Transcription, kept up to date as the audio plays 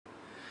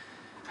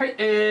はい、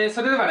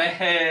それでは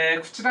ね、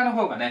こちらの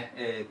方が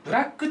ね、ブラ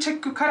ックチェッ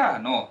クカラー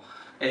の、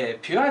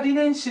ピュアリ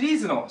ネンシリー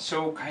ズの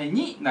紹介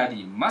にな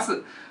りま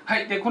す。は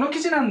い、でこの生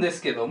地なんで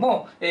すけど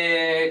も、リ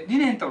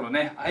ネンとの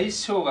ね相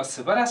性が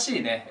素晴らし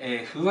い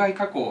ね、風合い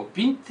加工、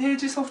ヴィンテー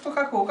ジソフト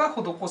加工が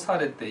施さ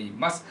れてい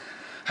ます。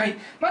はい、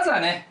まず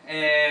は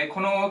ね、こ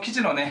の生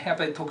地のねやっ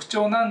ぱり特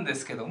徴なんで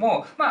すけど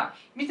も、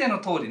見ての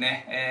通り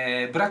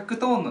ね、ブラック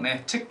トーンの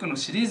ねチェックの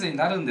シリーズに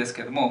なるんです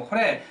けども、こ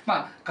れ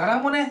柄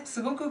もね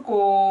すごく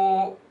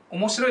こう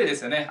面白いで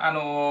すよね。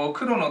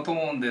黒のト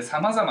ーンでさ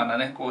まざまな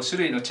ねこう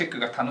種類のチェック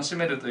が楽し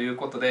めるという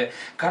ことで、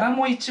柄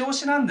も一押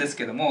しなんです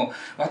けども、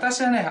私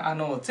はね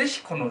ぜ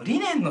ひこのリ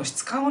ネンの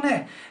質感を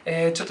ね、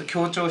ちょっと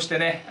強調して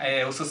ね、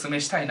おすす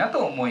めしたいなと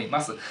思いま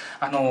す。ベ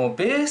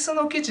ース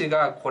の生地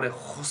がこれ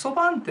細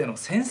番手の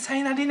繊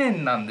細なリネ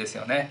ンなんです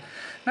よね。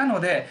な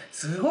ので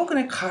すごく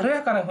ね軽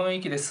やかな雰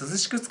囲気で涼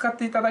しく使っ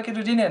ていただけ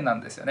るリネンな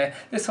んですよね。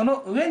でそ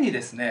の上にで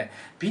すね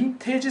ヴィン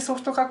テージソ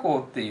フト加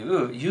工ってい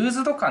うユー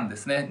ズド感で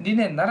すね、リ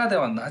ネンならで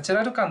はのナチュ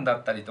ラル感だ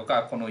ったりと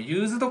か、この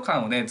ユーズド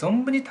感をね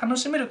存分に楽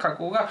しめる加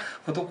工が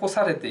施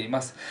されてい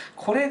ます。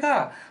これ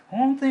が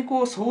本当に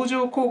こう相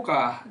乗効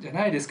果じゃ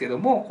ないですけど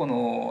も、こ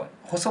の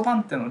細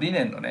番手のリ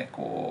ネンのね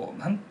こう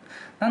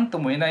なんと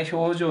も言えない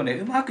表情をね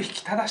うまく引き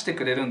立たして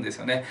くれるんです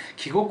よね。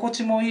着心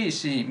地もいい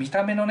し、見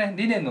た目のね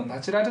リネンのナ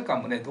チュラル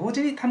感もね同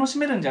時に楽し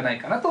めるんじゃない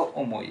かなと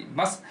思い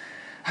ます。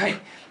はい、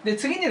で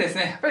次にです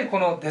ねやっぱりこ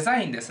のデザ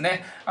インです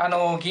ね、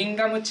ギン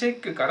ガムチェ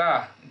ックか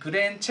らグ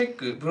レーンチェッ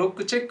ク、ブロッ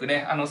クチェック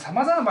ね、さ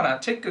まざまな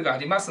チェックがあ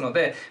りますの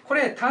で、こ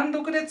れ単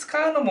独で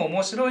使うのも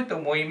面白いと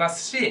思いま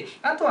すし、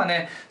あとは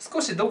ね少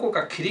しどこ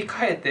か切り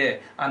替え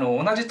て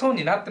同じトーン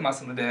になってま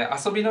すので、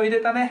遊びの入れ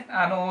たね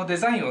デ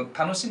ザインを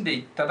楽しんで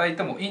いただい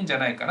てもいいんじゃ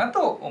ないかな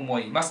と思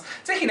います。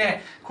是非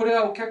ねこれ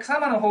はお客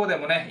様の方で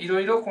もねい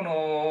ろいろこ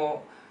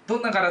のど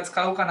んな柄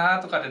使おうかな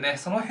とかでね、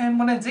その辺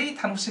もね是非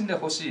楽しんで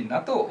ほしいな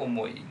と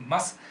思いま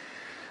す。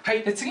は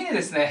い、で次に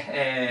です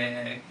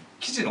ね、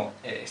生地の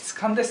質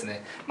感です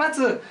ね。ま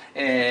ず、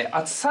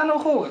厚さの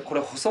方がこ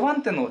れ細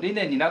番手のリ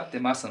ネンになって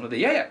ますので、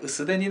やや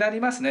薄手になり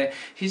ますね。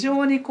非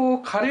常にこ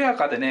う軽や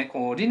かでね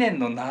こうリネン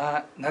の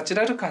ナチュ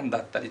ラル感だ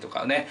ったりと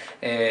かね、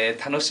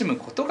楽しむ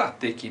ことが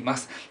できま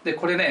す。で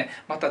これね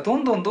またど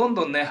んど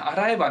んね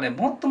洗えばね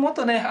もっと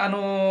ね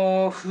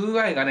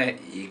風合いがね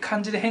いい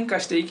感じで変化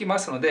していきま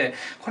すので、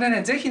これ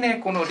ね是非ね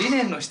このリ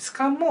ネンの質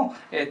感も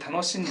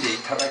楽しんでい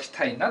ただき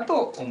たいな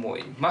と思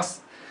いま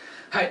す。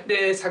はい、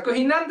で作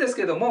品なんです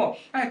けども、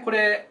はい、こ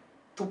れ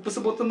トップス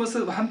ボトムス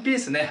ワンピー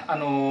スね、ト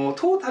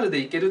ータルで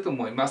いけると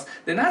思います。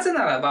でなぜ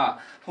ならば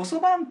細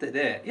番手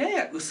でや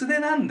や薄手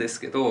なんで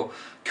すけど、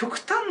極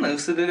端な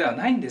薄手では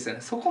ないんですよね。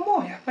そこ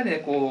もやっぱり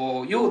ね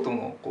こう用途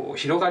のこう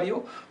広がり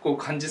をこう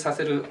感じさ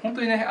せる、本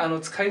当にね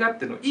使い勝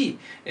手のいい、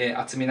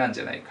厚みなん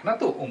じゃないかな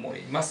と思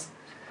います。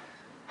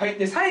はい、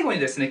で最後に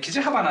ですね生地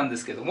幅なんで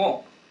すけど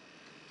も、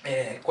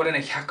これね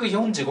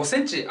145セ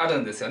ンチある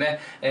んですよ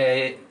ね。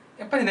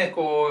やっぱりね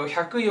こう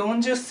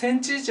140セ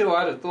ンチ以上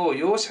あると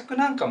洋尺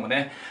なんかも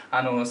ね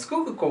す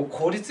ごくこう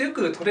効率よ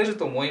く取れる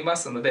と思いま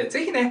すので、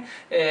是非ね、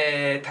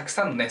たく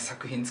さんのね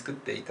作品作っ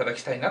ていただ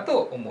きたいなと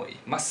思い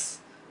ま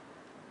す。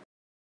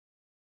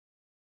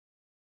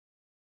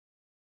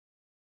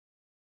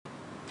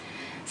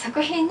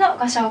作品の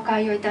ご紹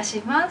介をいた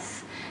しま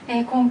す。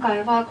今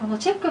回はこの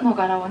チェックの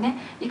柄をね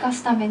生か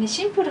すために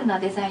シンプルな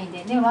デザイン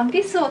でねワン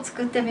ピースを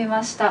作ってみ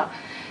ました。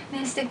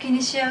素敵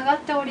に仕上が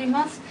っており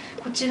ます。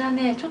こちら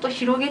ねちょっと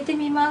広げて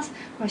みます。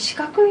これ四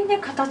角いね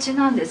形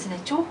なんですね。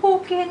長方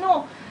形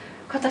の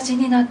形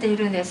になってい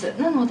るんです。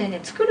なのでね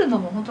作るの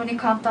も本当に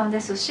簡単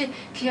ですし、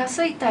着や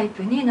すいタイ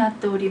プになっ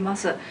ておりま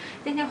す。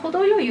でね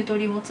程よいゆと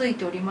りもつい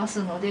ておりま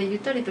すのでゆっ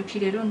たりと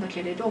着れるんだ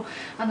けれど、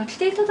着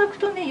ていただく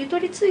とねゆと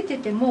りついて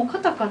ても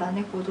肩から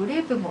ねこうドレ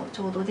ープもち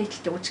ょうどでき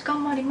て落ち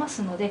感もありま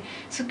すので、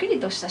すっきり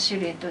としたシ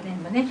ルエットで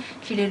もね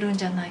着れるん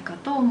じゃないか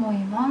と思い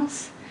ま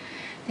す。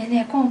で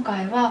ね、今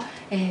回は、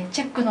チ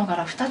ェックの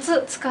柄2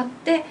つ使っ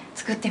て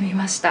作ってみ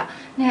ました。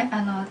ね、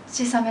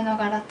小さめの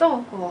柄と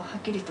こうは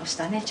っきりとし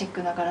たねチェッ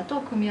クの柄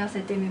と組み合わせ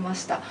てみま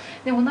した。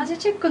で同じ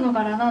チェックの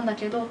柄なんだ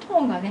けどトー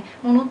ンがね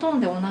モノトーン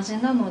で同じ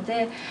なの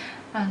で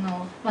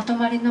まと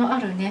まりのあ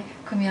るね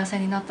組み合わせ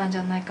になったんじ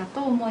ゃないか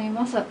と思い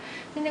ます。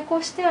でねこ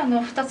うして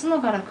2つ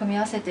の柄組み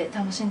合わせて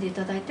楽しんでい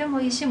ただいて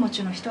もいいし、も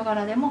ちろん一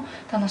柄でも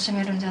楽し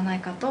めるんじゃない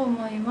かと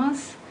思いま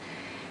す。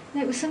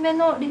で薄め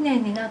のリネ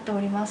ンになって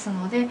おります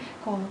ので、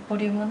こうボ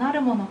リュームのあ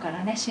るものか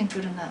らねシンプ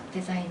ルな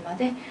デザインま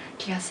で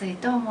着やすい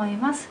と思い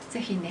ます。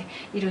是非ね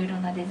いろいろ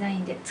なデザイ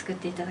ンで作っ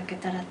ていただけ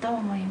たらと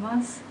思い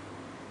ます。